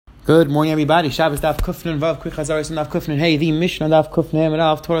Good morning, everybody. Shabbos Daf Kufnin Vav Quick Chazaris and Daf Kufnin. Hey, the Mishnah Daf Kufnin and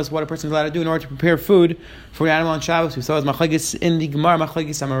Daf told us what a person is allowed to do in order to prepare food for the animal on Shabbos. We saw as Machlagis in the Gemara,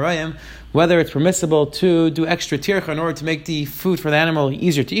 Machlagis Amarayim, whether it's permissible to do extra tircha in order to make the food for the animal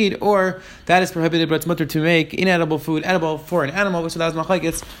easier to eat, or that is prohibited, but it's mutter to make inedible food edible for an animal. So that was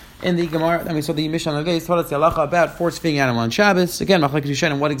Machlagis in the Gemara. Then we saw the Mishnah on the told us the halacha about force-feeding animal on Shabbos. Again, Machlagis Yishen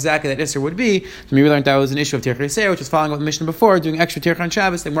and what exactly that issur would be. So we learned that was an issue of tircha yisrael, which was following up the Mishnah before, doing extra tircha on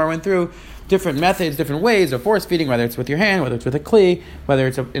Shabbos. The Gemara went through different methods, different ways of force feeding, whether it's with your hand, whether it's with a kli, whether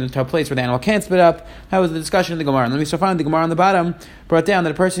it's into a place where the animal can't spit up. That was the discussion in the Gemara. And then we saw finally the Gemara on the bottom brought down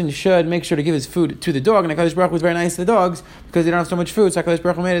that a person should make sure to give his food to the dog. And HaKadosh Baruch Hu was very nice to the dogs because they don't have so much food. So HaKadosh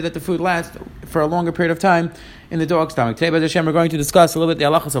Baruch Hu made it that the food lasts for a longer period of time in the dog's stomach. Today, B'ez Hashem, we're going to discuss a little bit the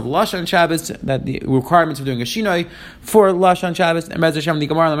halachas of Lashon Shabbos, that the requirements of doing a shinoi for Lashon Shabbos. And B'ez Hashem, the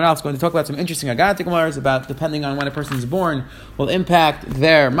Gemara on the Manal is going to talk about some interesting Agadite Gemaras about depending on when a person is born will impact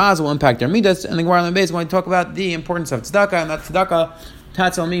their mazel, will impact their midas. And the Gemara on the base is going to talk about the importance of tzedakah, and that tzedakah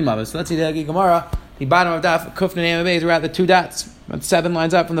tatzal mimav. So let's see the Gemara. The bottom of Daf Kufnin and Beis, we're at the two dots, about 7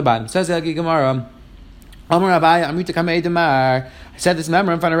 lines up from the bottom. It says the Gemara. I said this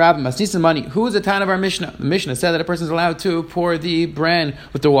member in front of Rabbi Masnisin money. Who is the Tana of our Mishnah? The Mishnah said that a person is allowed to pour the bran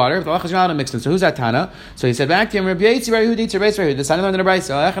with the water. If the halacha is allowed to mix them. So who's that Tana? So he said back to him, Rabbi Yitzi, Rabbi Yehudi, Rabbi Yehudi. The son learned in the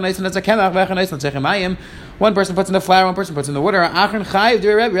Brayso. One person puts in the flour, one person puts in the water.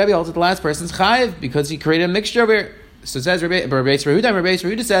 Rabbi holds it the last person's chayiv because he created a mixture over here. So it says Rabbi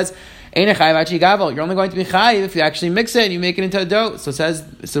Yehuda says, you're only going to be chayiv if you actually mix it and you make it into a dough. So it says,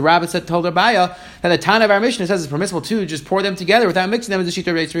 the Rabbi told Rabbiya that the Tana of our Mishnah says it's permissible to just pour them together without mixing them. As the Shita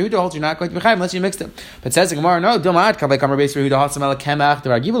Rabbi Yehuda holds, you're not going to be chayiv unless you mix them. But it says the Gemara, no, it says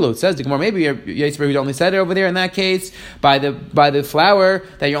the Gemara, maybe Yehuda only said it over there in that case by the flour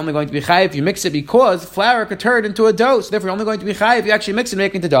that you're only going to be chayiv if you mix it because flour could turn into a dough. So therefore you're only going to be chayiv if you actually mix it and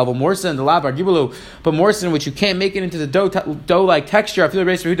make it into dough. But morsin, the lav argubulu, but morsin which you can't make it into the dough-like texture, I feel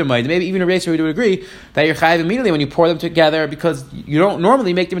Rabbi Yehuda might. Maybe even Rabbi Yehuda would agree that you're chayiv immediately when you pour them together because you don't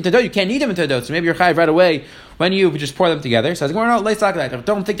normally make them into dough. You can't knead them into dough. So maybe you're chayiv right away when you just pour them together. So I was going, no, let's talk about that.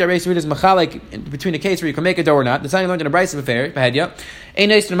 Don't think that Rabbi Yehuda is machalik between a case where you can make a dough or not. That's not learned in a brayso affair. Behedya. Ain't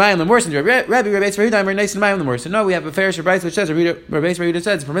nice to mayim the morsin. Rabbi Yehuda, I'm very nice to mayim the morsin. No, we have a fair brayso which says Rabbi Yehuda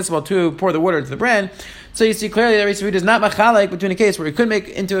says it's permissible to pour the water into the bran. So you see clearly that Rabbi Yehuda is not machalik between a case where you could make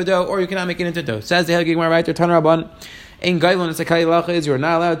it into a dough or you cannot make it into a dough. Says the Hilgig Gemara right there, Tana Rabban. In Gailon, it's a kali halacha is you're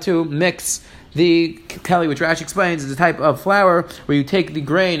not allowed to mix the kali, which Rashi explains is a type of flour where you take the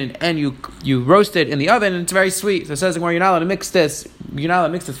grain and you roast it in the oven and it's very sweet. So it says you're not allowed to mix this. You're not allowed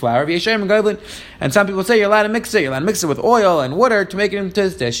to mix this flour. And some people say you're allowed to mix it. You're allowed to mix it with oil and water to make it into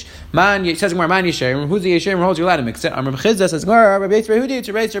this dish. It says man yeshem. Who's the yeshem holds you're allowed to mix it? Rabbi Chizda says Rabbi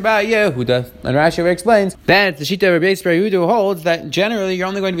Yehuda. And Rashi explains that the shita of Rabbi Yehuda holds that generally you're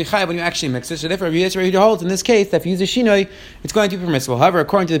only going to be chayav when you actually mix it. So therefore Rabbi Yehuda holds in this case that if you use a shinoi, it's going to be permissible. However,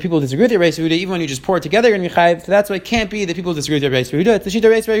 according to the people who disagree with Rabbi Yehuda, even when you just pour it together, you're going to be chayav. So that's why it can't be that people disagree with Rabbi Yehuda. It's the shita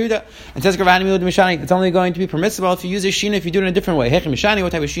of Rabbi Yehuda. And says it's only going to be permissible if you use a shina if you do it in a different way.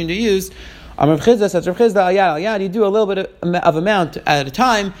 What type of shin to use? Rav Chizda says, Rav Chizda, you do a little bit of amount at a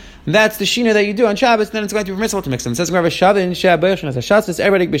time. That's the shina that you do on Shabbos. Then it's going to be permissible to mix them. It says, everybody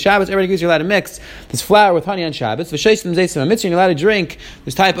agrees you're allowed to mix this flour with honey on Shabbos. You're allowed to drink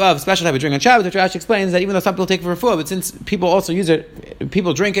this special type of drink on Shabbos, which Rashi explains that even though some people take it for food, but since people also use it,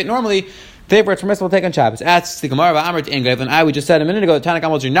 people drink it normally, therefore it's permissible to take on Shabbos. Asks the Gemara about Amrit Ingav, and we just said a minute ago, the Tanakh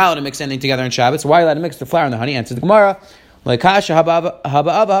holds you're not allowed to mix anything together on Shabbos. So why are you allowed to mix the flour and the honey? Answers the Gemara. Like kasha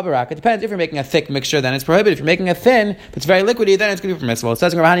it depends. If you're making a thick mixture, then it's prohibited. If you're making a thin, if it's very liquidy, then it's going to be permissible. It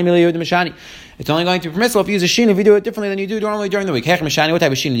says it's only going to be permissible if you use a shin if you do it differently than you do normally during the week. What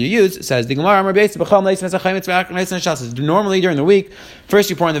type of shin do you use? It says the Gemara normally during the week, first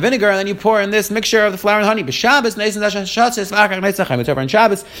you pour in the vinegar and then you pour in this mixture of the flour and honey. On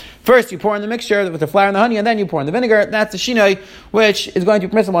Shabbos, first you pour in the mixture with the flour and the honey and then you pour in the vinegar. That's the shinoi, which is going to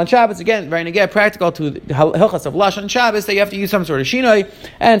be permissible on Shabbos. Again, very practical to the hilchas of Lashon Shabbos that you have to use some sort of shinoi,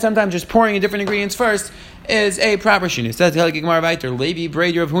 and sometimes just pouring in different ingredients first is a proper shinoi. Says the Hilgig Gemara weiter, Levi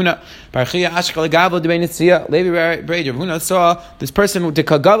Breder of Huna, Barchia Ashkel Gavl Debeinitzia. Levi Breder of Huna saw this person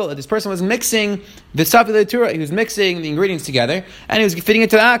was mixing the Safi Torah. He was mixing the ingredients together and he was fitting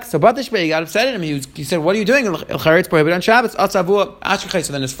it to the axe. So Batishbei got upset at him. He said, "What are you doing? It's prohibited on Shabbos."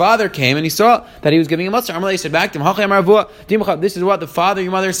 So then his father came and he saw that he was giving him mutzah. Amalei said back to him, "This is what the father,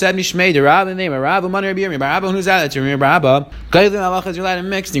 your mother said. Mishmei the Rabbi name Rabbi Maner Rabbi Rabbi. Who's that? That's your Rabbi. You're allowed to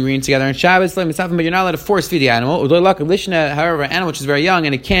mix the ingredients together on Shabbos, but you're not allowed to force feed the animal. However, an animal which is very young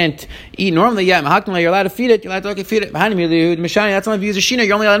and it can't eat normally yet, you're allowed to feed it. You're allowed to feed it. That's only if you use a shina.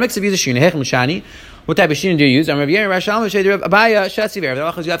 You're only allowed to mix if you use a shina. What type of sheen do you use? You have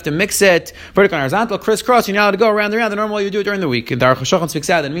to mix it vertical and horizontal, crisscross. You're not allowed to go around and around the normal way you do it during the week. The Aruch HaShulchan speaks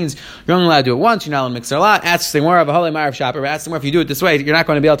out. That means you're only allowed to do it once. You're not allowed to mix it a lot. Ask the more of a holy Ma'ariv shopper. Ask the more if you do it this way, you're not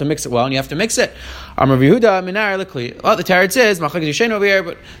going to be able to mix it well, and you have to mix it. Well, the Teretz says over here,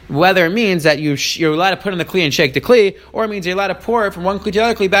 but whether it means that you're allowed to put in the kli and shake the kli, or it means you're allowed to pour it from one kli to the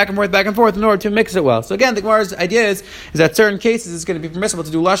other kli back and forth in order to mix it well. So again, the Gemara's idea is that certain cases it's going to be permissible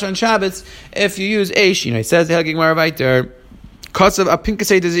to do lashon on Shabbos if you use eish. He says the Helgig Gemara weiter. Kasav a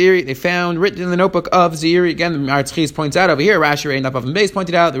Pinkasei de Ziri, they found written in the notebook of Ziri. Again, the Maharatz points out over here, Rashi Rein Up of Base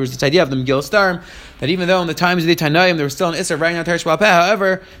pointed out, there was this idea of the Megillah Starim, that even though in the times of the Tanaim there was still an Isser writing on Teresh Baal Peh,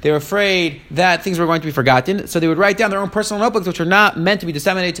 however, they were afraid that things were going to be forgotten, so they would write down their own personal notebooks, which were not meant to be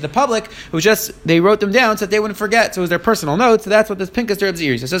disseminated to the public. It was just, they wrote them down so that they wouldn't forget, so it was their personal notes, so that's what this Pinkas of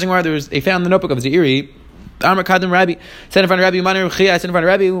Ziri. So it says they found the notebook of Ziri. Amar Kadim Rabbi, said in front of Rabbi Manu Chia, said in front of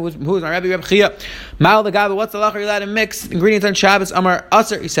Rabbi, who was my Rabbi Chia. Mal the Gaba, what's the halacha? You're allowed to mix ingredients on Shabbos. Amar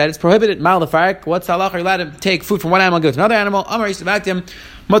Aser, he said, it's prohibited. Mal the Farak, what's the halacha? You're allowed to take food from one animal and give it to another animal. Amar Yisrael back to him.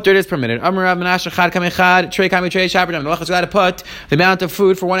 Mutter, it is permitted. Amar Rav Menashe Chad Kamechad, Trey Kami Trey Shabbatam. The halacha is allowed to put the amount of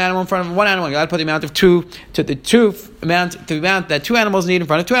food for one animal in front of one animal. You're allowed to put the amount of the amount that two animals need in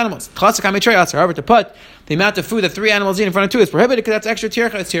front of two animals. Chasa Kami Trey Aser, however, to put the amount of food that three animals need in front of two is prohibited because that's extra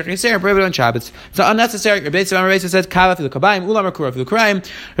tircha. It's tircha yisrael, prohibited on Shabbos. It's not unnecessary. Rabbi says kava filu kabayim, ulam akura filu kurayim.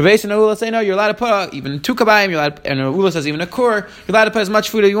 Rabbi and Ula say no, you're allowed to put even two kabayim. You're allowed, and Ula says even a kur. You're allowed to put as much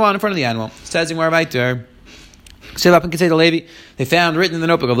food as you want in front of the animal. It says in where right there. They found written in the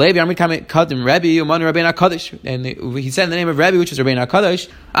notebook of Levi, and he said in the name of Rebbe, which is Rabbeinu HaKadosh,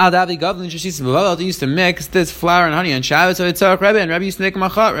 they used to mix this flour and honey on Shabbos, so it's Rebbe, and Rebbe used to make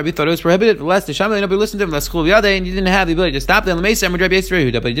macha. Rebbe thought it was prohibited, lest the Shammai nobody listened to him, lest Chul Yadeh, and he didn't have the ability to stop them. But he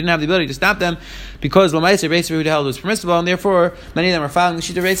didn't have the ability to stop them because Lamaisa Reis Yehuda held it was permissible, and therefore many of them are following the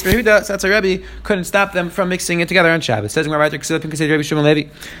sheet of Reis Yehuda, so that's why Rebbe couldn't stop them from mixing it together on Shabbos. It says in Rabbi Rebbe Shimon Levi.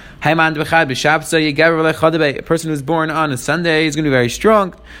 A person who's born on a Sunday is going to be very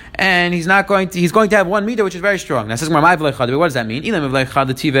strong, and he's going to have one midah which is very strong. Now, it says, what does that mean?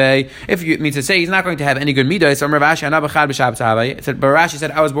 If you mean to say he's not going to have any good midah, so Rashi said,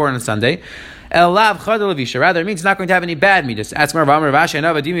 I was born on a Sunday. Rather, it means he's not going to have any bad midas. Ask Rav Rashi,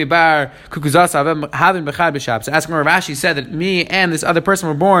 Rashi said that me and this other person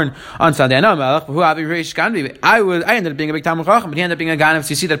were born on Sunday. I ended up being a big Talmud Chacham, but he ended up being a Ganav. So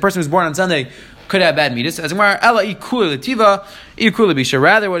you see that person who's born on Sunday could have bad midas.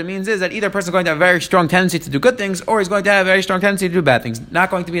 Rather, what it means is that either person is going to have a very strong tendency to do good things, or he's going to have a very strong tendency to do bad things.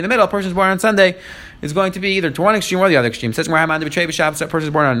 Not going to be in the middle. A person who's born on Sunday is going to be either to one extreme or the other extreme. Says a person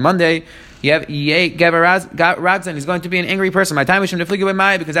is born on Monday. You have Ragzan. He's going to be an angry person. My time is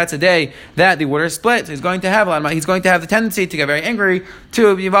because that's a day that the water is split. So he's going to have the tendency to get very angry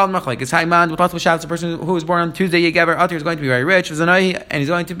to be involved in machlek. It's Haiman with lots of Shabbos. A person who was born on Tuesday, Yegever Atir, is going to be very rich, and he's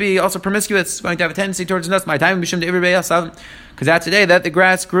going to be also promiscuous. He's going to have a tendency towards nuts. My time is because that's the day that the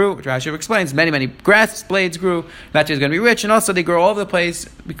grass grew, which Rashi explains. Many grass blades grew. That day is going to be rich, and also they grow all over the place,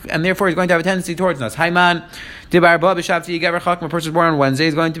 and therefore he's going to have a tendency towards nuts. Haiman. A person born on Wednesday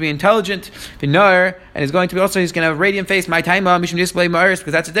is going to be intelligent, and he's going to be he's going to have a radiant face. My time,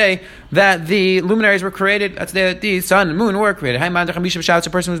 because that's the day that the luminaries were created. That's the day that the sun and moon were created. A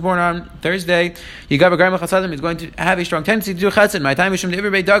person who was born on Thursday, he's going to have a strong tendency to do chesed. My time,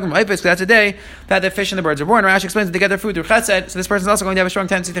 because that's the day that the fish and the birds are born. Rashi explains that they get their food through chesed, so this person is also going to have a strong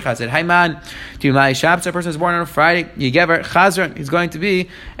tendency to chesed. A person who's born on Friday, he's going to be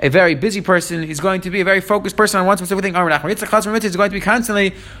a very busy person. He's going to be a very focused person on one specific thing. He's going to be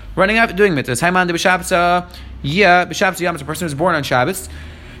constantly running out doing mitzvahs. A person who's born on Shabbos,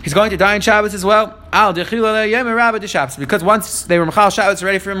 he's going to die on Shabbos as well. Because once they were Michal Shabbos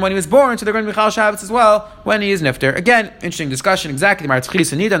ready for him when he was born, so they're going to be Michal Shabbos as well when he is Nifter. Again, interesting discussion. Exactly. Asks,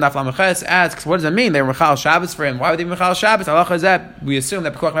 what does that mean? They were Michal Shabbos for him. Why would they be Michal Shabbos? Halacha is that we assume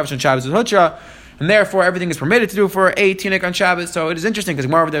that Pekuach Nefesh on Shabbos is Hutra, and therefore everything is permitted to do for a tunic on Shabbos. So it is interesting because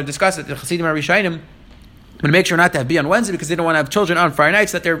more over there discuss it. The Chassidim are Rishayim. I'm going to make sure not to be on Wednesday because they don't want to have children on Friday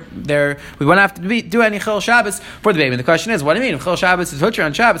nights that we won't have to do any Chil Shabbos for the baby. And the question is, what do you mean? If Chil Shabbos is Hutra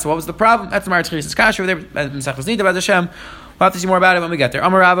on Shabbos, what was the problem? That's the Maharatz Chis Kasha over there. We'll have to see more about it when we get there.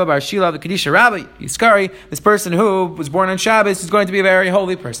 Amar Rabba Bar Shila, the Kedisha Rabba Yiskari, this person who was born on Shabbos is going to be a very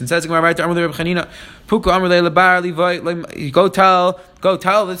holy person. Says right there, Amar Reb Chanina, Puka Amar Le'Lebar Levoy. Go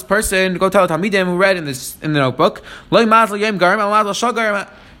tell this person, go tell Talmidim who read in the notebook, Loi Mazel Yom Garim Al Mazel Shal Garim.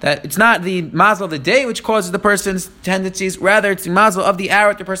 That it's not the mazel of the day which causes the person's tendencies, rather it's the mazel of the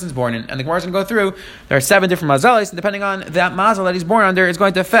hour that the person's born in. And the Gemara is going to go through, there are 7 different mazelis, and depending on that mazel that he's born under, it's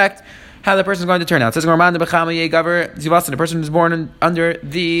going to affect how the person is going to turn out. It says, the person who is born under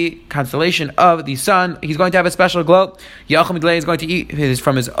the constellation of the sun, he's going to have a special glow. Yacham is going to eat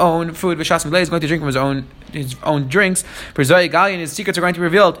from his own food. V'shas is going to drink from his own drinks. For Zoe Galian, his secrets are going to be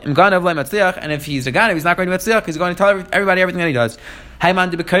revealed. And if he's a Ganav, he's not going to be Matzliach, he's going to tell everybody everything that he does.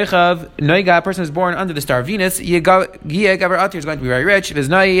 Hayman de Bekoichav, Noiga, a person is born under the star Venus, Gavar Atir is going to be very rich. If his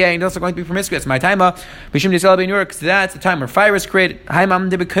Noye, and also going to be promiscuous. My time, Bishim Disel Ben York, that's the time where fire is created. Hayman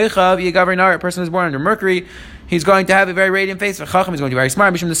de Bekoichav, Gavar Nar, a person is born under Mercury, he's going to have a very radiant face. Chacham is going to be very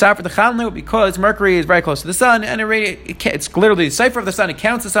smart. Bishim Desafar the Chalnu, because Mercury is very close to the sun, and it's literally the cipher of the sun, it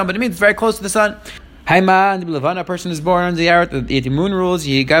counts the sun, but it means it's very close to the sun. Hayman, a person is born under the hour, the moon rules.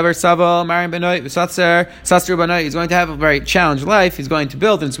 Yigaver Saval, Mariam Benoit, Sastru Benoit. He's going to have a very challenged life. He's going to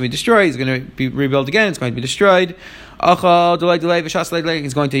build and it's going to be destroyed. He's going to be rebuilt again. It's going to be destroyed. Achal, delay,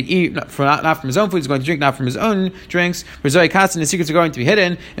 he's going to eat not from his own food. He's going to drink not from his own drinks. Rizoi Katzin, his secrets are going to be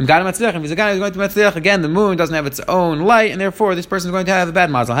hidden. If he's a guy who's going to Matzliach, again, the moon doesn't have its own light, and therefore this person is going to have a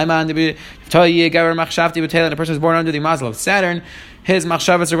bad mazel. Hayman, a person is born under the mazel of Saturn. His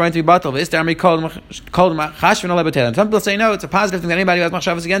machshavas are going to be batal. Some people say no, it's a positive thing that anybody who has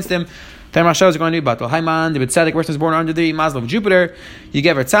machshavas against him, their machshavas are going to be batal. Hayman, the tzaddik person is born under the mazel of Jupiter. You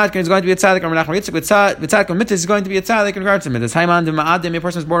give her tzaddik, is going to be a tzaddik. Or Menachem Yitzchak with tzaddik is going to be a tzaddik in regards to mitzvahs. Hayman, the ma'adim, a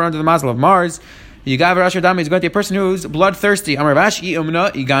person is born under the mazel of Mars. Yigav Rosh Dami is going to be a person who's bloodthirsty. So the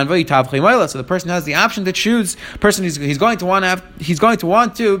person has the option to choose. Person he's going to want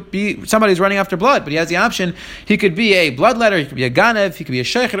to be somebody who's running after blood, but he has the option. He could be a bloodletter, he could be a ganev, he could be a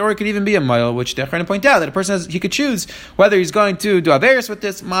sheikh, or he could even be a moil, which they're trying to point out that a person he could choose whether he's going to do averis with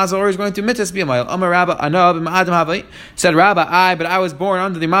this mazel or he's going to mitzvah be a moil. Said Rabba, but I was born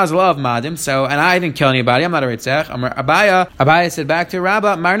under the mazel of Madim, and I didn't kill anybody. I'm not a ritzach. Abaya said back to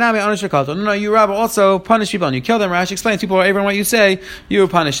Rabba, Marnami Onishakalto. No, you Rabba also punish people and you kill them. Rashi explains people are even what you say, you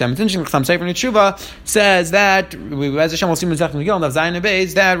punish them. It's interesting. Some Sefer Netshuva says that as Hashem will see in Zech Megillah of Zayin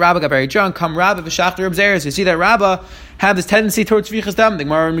Beis that Rabba got very drunk. Come Rabba v'shachtar Reb Zeres. You see that Rabba had this tendency towards Tzvichas Dam. The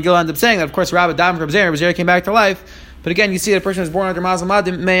Gemara in Megillah ends up saying that of course Rabba died from Reb Zeres. Reb Zeres came back to life. But again, you see that a person who's born under Mazel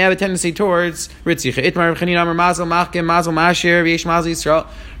Madim may have a tendency towards Ritzicha. Itmar Chanina Amar Mazel Machkim Mazel Mashir V'yesh Mazel Yisrael.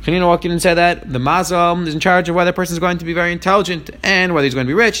 Chanina walked in and said that the Mazel is in charge of whether a person is going to be very intelligent and whether he's going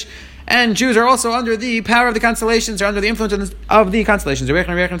to be rich. And Jews are also under the power of the constellations, or under the influence of the constellations. Rabbi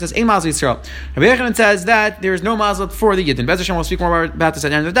Yechanan says, "Ein Mazel Yisrael." Rabbi Yechanan says that there is no Mazel for the Yidden. Bez Hashem will speak more about this at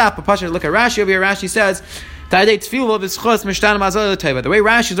the end of the daf. But Pasha, look at Rashi over here. Rashi says, the way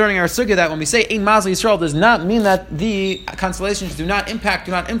Rashi is learning our sugya, that when we say Ein Mazel Yisrael, does not mean that the constellations do not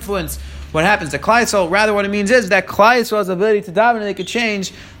influence what happens to Klal Yisrael. Rather, what it means is that Klal Yisrael's ability to daven, and they could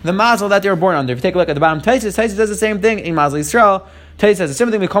change the mazel that they were born under. If you take a look at the bottom, Taisus does the same thing. Ein Mazel Yisrael. Taisus says a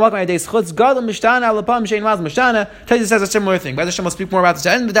similar thing. We call my days chutz gadol mishtana alapam shein mazel mishtana. Taisus says a similar thing. But Hashem will speak more about this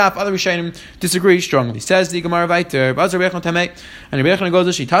at the end of the daf. Other Rishonim disagree strongly. Says the Gemara Vayter. B'azar Rabbi Yechanan tamei, and Rabbi Yechanan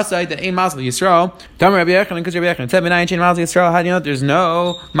goes to shitasai that Ein Mazel Yisrael. Dam Rabbi Yechanan, because Rabbi Yechanan said b'nayin shein mazel Yisrael. How do you know that there's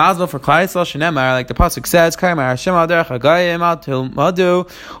no mazel for Klal Yisrael? Shenemar, like the pasuk says, Kaimar Hashem al derech hagayim al tilmadu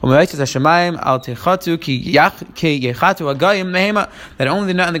u'mereitzes hashemayim al techatu ki yechatu hagayim mehema. That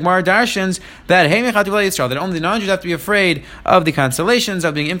only the Gemara darshans that heimechatu Yisrael. That only the non-Jews have to be afraid of the constellations,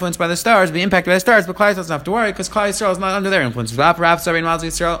 of being influenced by the stars, being impacted by the stars, but Klal Yisrael doesn't have to worry because Klal Yisrael is not under their influence. Rav Sarein Mazel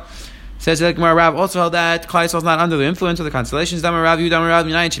Yisrael says that Gemara Rav also held that Klal Yisrael is not under the influence of the constellations. Damar Rav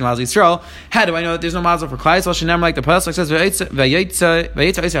Minayin Mazel Yisrael. How do I know that there's no mazel for Klal Yisrael? Shenam, like the pasuk says,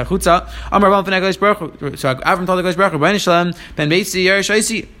 Vayitza Isa Chutza. Amar Ram Fenegalish Baruch. So Avram told the Galish Baruch, Ben Shalem Ben Beitzi Yerush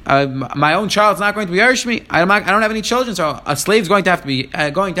Isi. My own child is not going to be Yerush me. I don't have any children, so a slave is going to have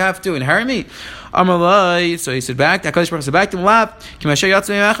to inherit me. Amalai, so he said back. HaKadosh Baruch said back to him,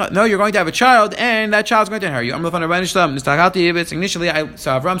 no, you're going to have a child, and that child is going to inherit you. Initially,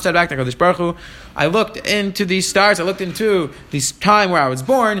 so Avram said back to HaKadosh Baruch Hu, I looked into these stars, I looked into this time where I was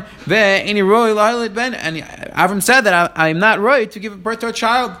born, and Avram said that I am not right to give birth to a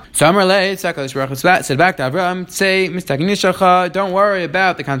child. So HaKadosh Baruch Hu said back to Avram, say, don't worry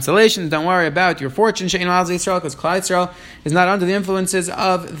about the constellations, don't worry about your fortune, because Klal Yisrael is not under the influences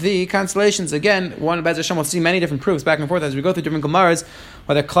of the constellations. Again, one Bez Hashem will see many different proofs back and forth as we go through different Gemaras,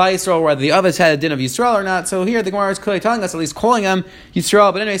 whether Klal Yisrael or whether the others had a din of Yisrael or not. So here the Gemara is clearly telling us, at least calling them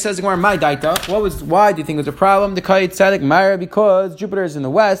Yisrael. But anyway, it says the Gemara, my daita. Why do you think it was a problem? The Kayit Tzedek Mara, because Jupiter is in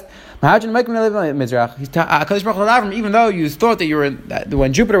the west. Even though you thought that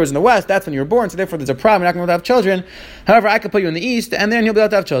when Jupiter was in the west, that's when you were born, so therefore there's a problem, you're not going to have children. However, I could put you in the east, and then you'll be able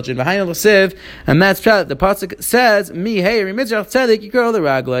to have children. And that's the pasuk says, Mi hey Mizrach Tzedek Yikol the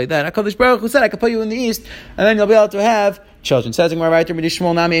Raglai. That HaKadosh Baruch Hu said I could put you in the east, and then you'll be able to have children. Says Gemara right there,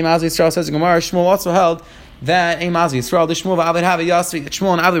 Shmuel Nami Mazi Yisrael. Says Gemara, Shmuel also held that Mazi Yisrael, the Shmuel Avlei have a Yasri.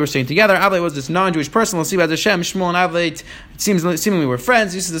 Shmuel and Avlei were staying together. Avlei was this non-Jewish person. We'll see by Hashem. Shmuel and Avlei seemingly were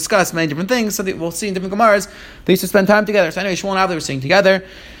friends. They used to discuss many different things. So we'll see in different Gemaras. They used to spend time together. So anyway, Shmuel and Avlei were staying together.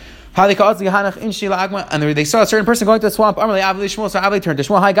 And they saw a certain person going to the swamp. So Avlei turned to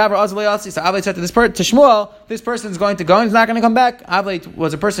Shmuel. So Avlei said to Shmuel, this person is going to go and he's not going to come back. Avlei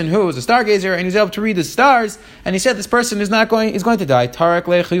was a person who was a stargazer and he was able to read the stars. And he said this person is going to die.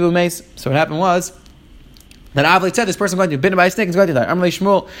 So what happened was that Avlei said this person is going to be bitten by a snake and is going to die.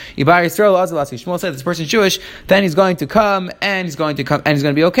 Shmuel said this person is Jewish, then he's going to come and he's going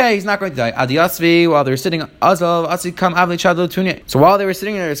to be okay, he's not going to die. Adi Yasvi, while they were sitting, so while they were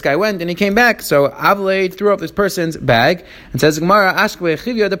sitting there, this guy went and he came back. So Avlei threw up this person's bag and says, Gemara, and he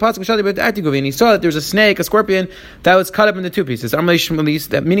saw that there was a snake, a scorpion, that was cut up into two pieces.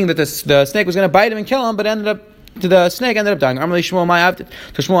 Meaning that the snake was going to bite him and kill him, but the snake ended up dying. So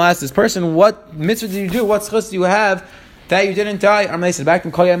Shmuel asked this person, what mitzvah did you do? What schus do you have that you didn't die? They said, back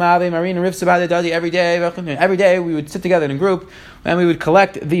from every day we would sit together in a group and we would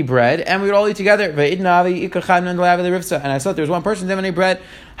collect the bread and we would all eat together. And I thought there was one person who didn't have any bread,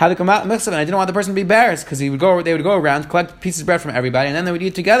 had to come out and I didn't want the person to be embarrassed because they would go around, collect pieces of bread from everybody and then they would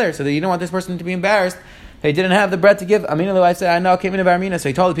eat together. So that you don't want this person to be embarrassed. They didn't have the bread to give. I said, I know, came in Barmina. So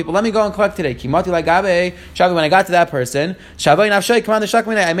he told the people, let me go and collect today. Kimati like Gabe, Shavi, when I got to that person, Shavi Nafshay, come on the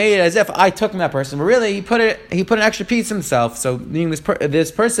Shakmina, I made it as if I took from that person. But really, he put an extra piece himself. So meaning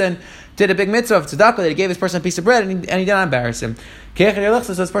this person did a big mitzvah of tzedakah that he gave this person a piece of bread and he did not embarrass him. So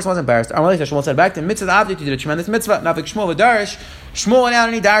this person was embarrassed. Shmuel said back to mitzvah avdi, you did a tremendous mitzvah. Nafik Shmuel v'darish. Shmuel went out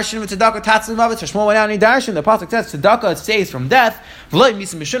and he darshan with tzedakah tatzim mavet. Shmuel went out and he darshan. The pasuk says tzedakah saves from death. V'loy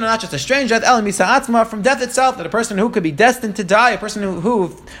misa mishuna, not just a strange death. El misa atzma, from death itself. That a person who could be destined to die, a person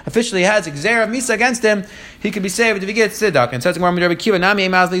who officially has exer of misa against him, he could be saved if he gets tzedakah. And says Rabbi Kiva, Nami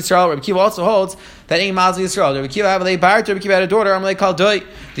Mazli Yisrael. Rabbi Kiva also holds that ain't Mazli Yisrael. Rabbi Kiva had a bar. Rabbi Kiva had a daughter. Amalei called Doi.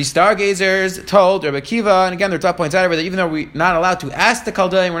 The stargazers told Rabbi Kiva, and again, their top points out that even though we're not allowed to ask the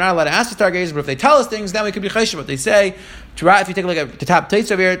Kaldei, we're not allowed to ask the stargazers, but if they tell us things, then we could be chesed. But they say, if you take a look at the top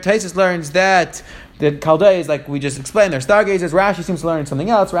Taisus over here, Taisus learns that the Chaldees, like we just explained, they're stargazers. Rashi seems to learn something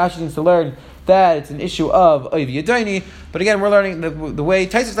else. Rashi seems to learn that it's an issue of Oiv Yadayni. But again, we're learning the way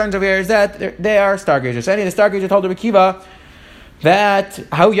Taisus learns over here is that they are stargazers. So any of the stargazers told Rabbi Kiva that that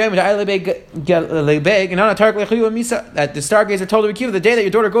the stargazer told Rabbi Kiva the day that your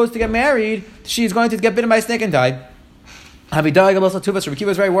daughter goes to get married, she's going to get bitten by a snake and die. Rabbi Kiva was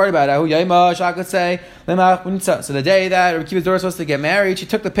very worried about it. So the day that Rabbi Kiva's daughter was supposed to get married, she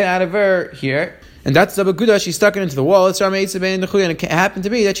took the pin out of her here. And that's the Baguda, she stuck it into the wall. And it happened to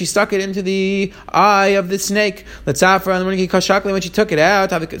be that she stuck it into the eye of the snake. When she took it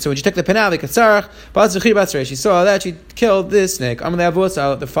out, so when she took the pin out, she saw that she killed this snake.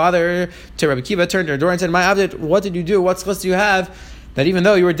 The father to Rabbi Kiva turned to her door and said, what did you do? What schus do you have? That even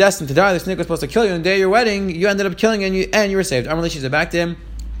though you were destined to die, the snake was supposed to kill you on the day of your wedding, you ended up killing and you were saved. She said back to him,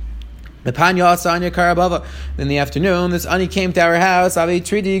 in the afternoon, this ani came to our house, and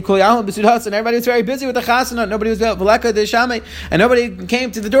everybody was very busy with the chasana. Nobody was and nobody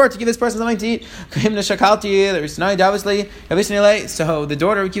came to the door to give this person something to eat. So the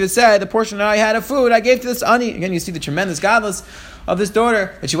daughter of Kiva said, the portion that I had of food, I gave to this ani. Again, you see the tremendous godless of this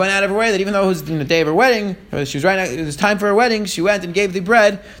daughter, that she went out of her way, that even though it was the day of her wedding, it was time for her wedding, she went and gave the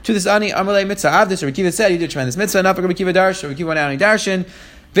bread to this ani. Amalei mitzvah avdis. Rabbi Kiva said, you did a tremendous mitzvah. Not for Rabbi Kiva darsh. Rabbi Kiva went out and darshan.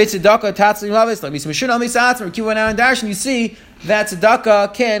 Vitzedakah tatzlim lavis. Let me see. Rabbi Kiva went out and darshan. You see that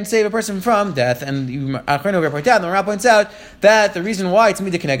tzedakah can save a person from death. And the Rambam points out that the reason why it's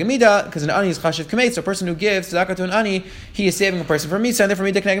midah keneged midah, because an ani is chashiv kamet, so a person who gives tzedakah to an ani, he is saving a person from mitzvah, and therefore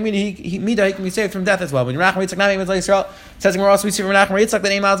midah keneged midah, he can be saved from death as well. When Menachem Yitzchak Nami Mazli Yisrael, it says we're also we see from Menachem Yitzchak the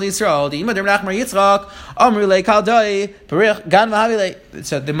name Mazli Yisrael. The imah Menachem Yitzchak Amru Le Kaldai Perich Gan Mahavile.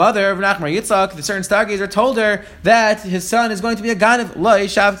 So the mother of Menachem Yitzchak, the certain stargazer, told her that his son is going to be a ganav loy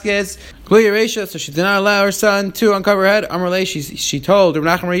shavkes. So she did not allow her son to uncover her head. She told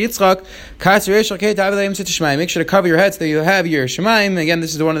Rav Nachman Yitzchak, make sure to cover your head so that you have your shemaim. Again,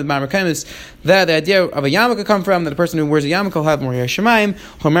 this is one of the Ma'amar that the idea of a yarmulke could come from, that the person who wears a yarmulke will have more shemaim.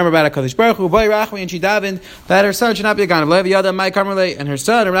 Remember about HaKadosh Baruch Hu, and she davened that her son should not be a ganav. And her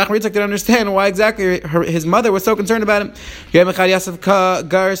son, Rav Nachman Yitzchak, didn't understand why exactly his mother was so concerned about him. One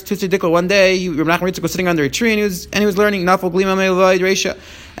day, Rav Nachman Yitzchak was sitting under a tree and he was learning Nafal Glima Me'Eloi Reisha.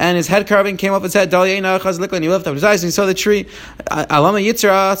 and his head carving came off his head. And he lifted up his eyes and he saw the tree. And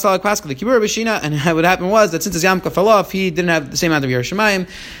what happened was that since his Yamka fell off, he didn't have the same amount of Yerushalayim,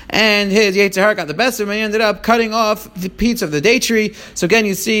 and his Yetzer Hara got the best of him, and he ended up cutting off the peats of the date tree. So again,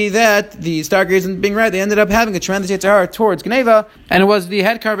 you see that the stargazers being right, they ended up having a tremendous Yetzer Hara towards Geneva, and it was the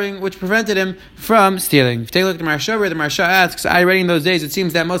head carving which prevented him from stealing. If you take a look at the Maharsha, where the Maharsha asks, already in those days, it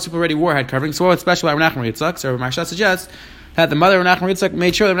seems that most people already wore head coverings, so what's special about Rav Nachman Yitzchak? So Maharsha suggests that the mother of Rav Nachman Yitzchak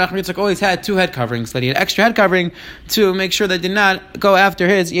made sure that Rav Nachman Yitzchak always had 2 head coverings, that he had extra head covering to make sure that did not go after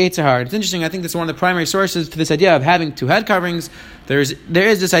his Yetzer Hara. It's interesting, I think this is one of the primary sources for this idea of having 2 head coverings. There is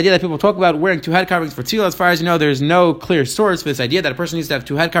this idea that people talk about wearing 2 head coverings for tefillah. As far as you know, there's no clear source for this idea that a person needs to have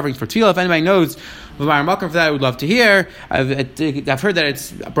 2 head coverings for tefillah. If anybody knows for that, I would love to hear. I've heard that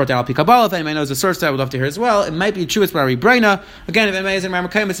it's brought down al pi Kabbalah. If anybody knows the source, that I would love to hear as well. It might be true. It's Bari Braina. Again, if anybody is in Ramah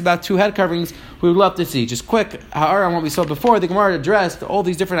it's about 2 head coverings. We would love to see. Just quick, on what we saw before, the Gemara addressed all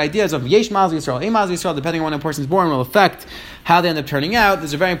these different ideas of Yesh Maz Yisrael, Ein Maz Yisrael, depending on when a person's born, will affect how they end up turning out.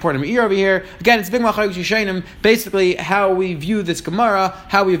 There's a very important meir over here. Again, it's big machlokes Yishayim, basically how we view this Gemara,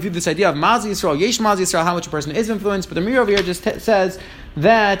 how we view this idea of Maz Yisrael, Yesh Maz Yisrael, how much a person is influenced. But the meir over here just says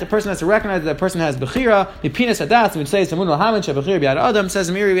that a person has to recognize that a person has Bechira, Mipinas Adas, which says Tamun al-Haman, Shebechir Biad Adam, says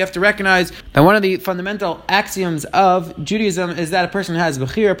the meir, we have to recognize that one of the fundamental axioms of Judaism is that a person has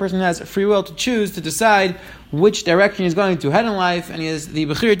Bechira, a person has free will to choose, to decide which direction he's going to head in life, and he has the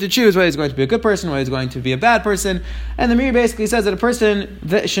Bechir to choose whether he's going to be a good person, whether he's going to be a bad person. And the Meir basically says that a person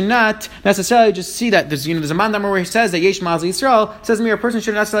that should not necessarily just see that there's a mandamar where he says that Yesh Maz Yisrael, says Meir, a person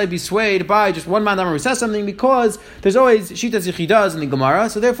should not necessarily be swayed by just one mandamar who says something, because there's always Shitas Yechidas in the Gemara.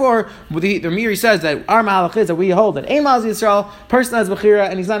 So therefore, the Meir says that our mahalach is that we hold that Ein Maz Yisrael, person has Bechira,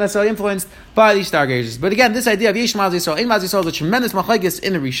 and he's not necessarily influenced by these stargazers. But again, this idea of Yesh Maz Yisrael, Ein Maz Yisrael is a tremendous machlekes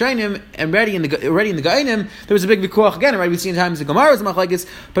in the Rishonim, and already in the Gainim, there was a big vikuach again. Already we see in times the Gemara is machlekes,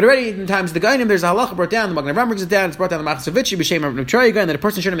 but already in times the Gainim, there's a halacha brought down. The Magen Avraham brings it down. It's brought down the Machzavitchi b'shem Rav Nutroy again that a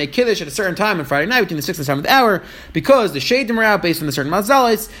person shouldn't make kiddush at a certain time on Friday night between the 6th and 7th hour because the shadim are out based on the certain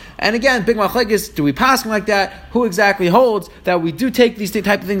mazalis. And again, big machlekes. Do we pass like that? Who exactly holds that we do take these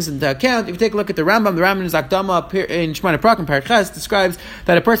type of things into account? If you take a look at the Rambam in his Akdama in Shemona Prakim Paraches describes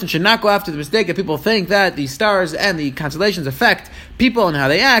that a person should not go after the mistake that people think that the stars and the constellations affect people and how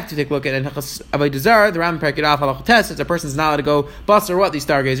they act. If you take a look at Enchas Avodah Zarah, the Rambam Perkei Av Halachot Tes, it's a person's not allowed to go bust or what these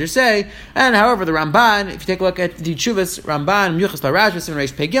stargazers say. And however, the Ramban, if you take a look at the Chuvas Ramban Yuchas Larashvis and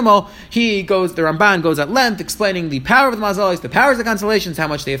Reish Pei Gimel, the Ramban goes at length explaining the power of the mazalis, the powers of the constellations, how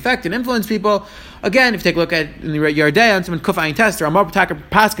much they affect and influence people. Again, if you take a look at in the Yardei on Kuf Ayin Tes, the Ramah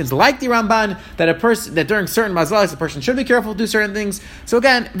Paskins like the Ramban that during certain mazalis a person should be careful to do certain things. So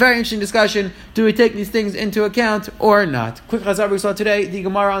again, very interesting discussion. Do we take these things into account or not? Quick chazar we saw today, the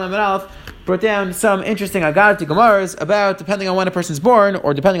Gemara on the Aleph brought down some interesting Agadati Gemaras about depending on when a person's born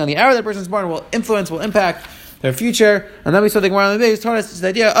or depending on the hour that a person's born will impact their future. And then we saw the Gemara on the base taught us this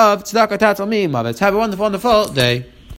idea of tzedakah tatzal mi mavetz. Have a wonderful, wonderful day.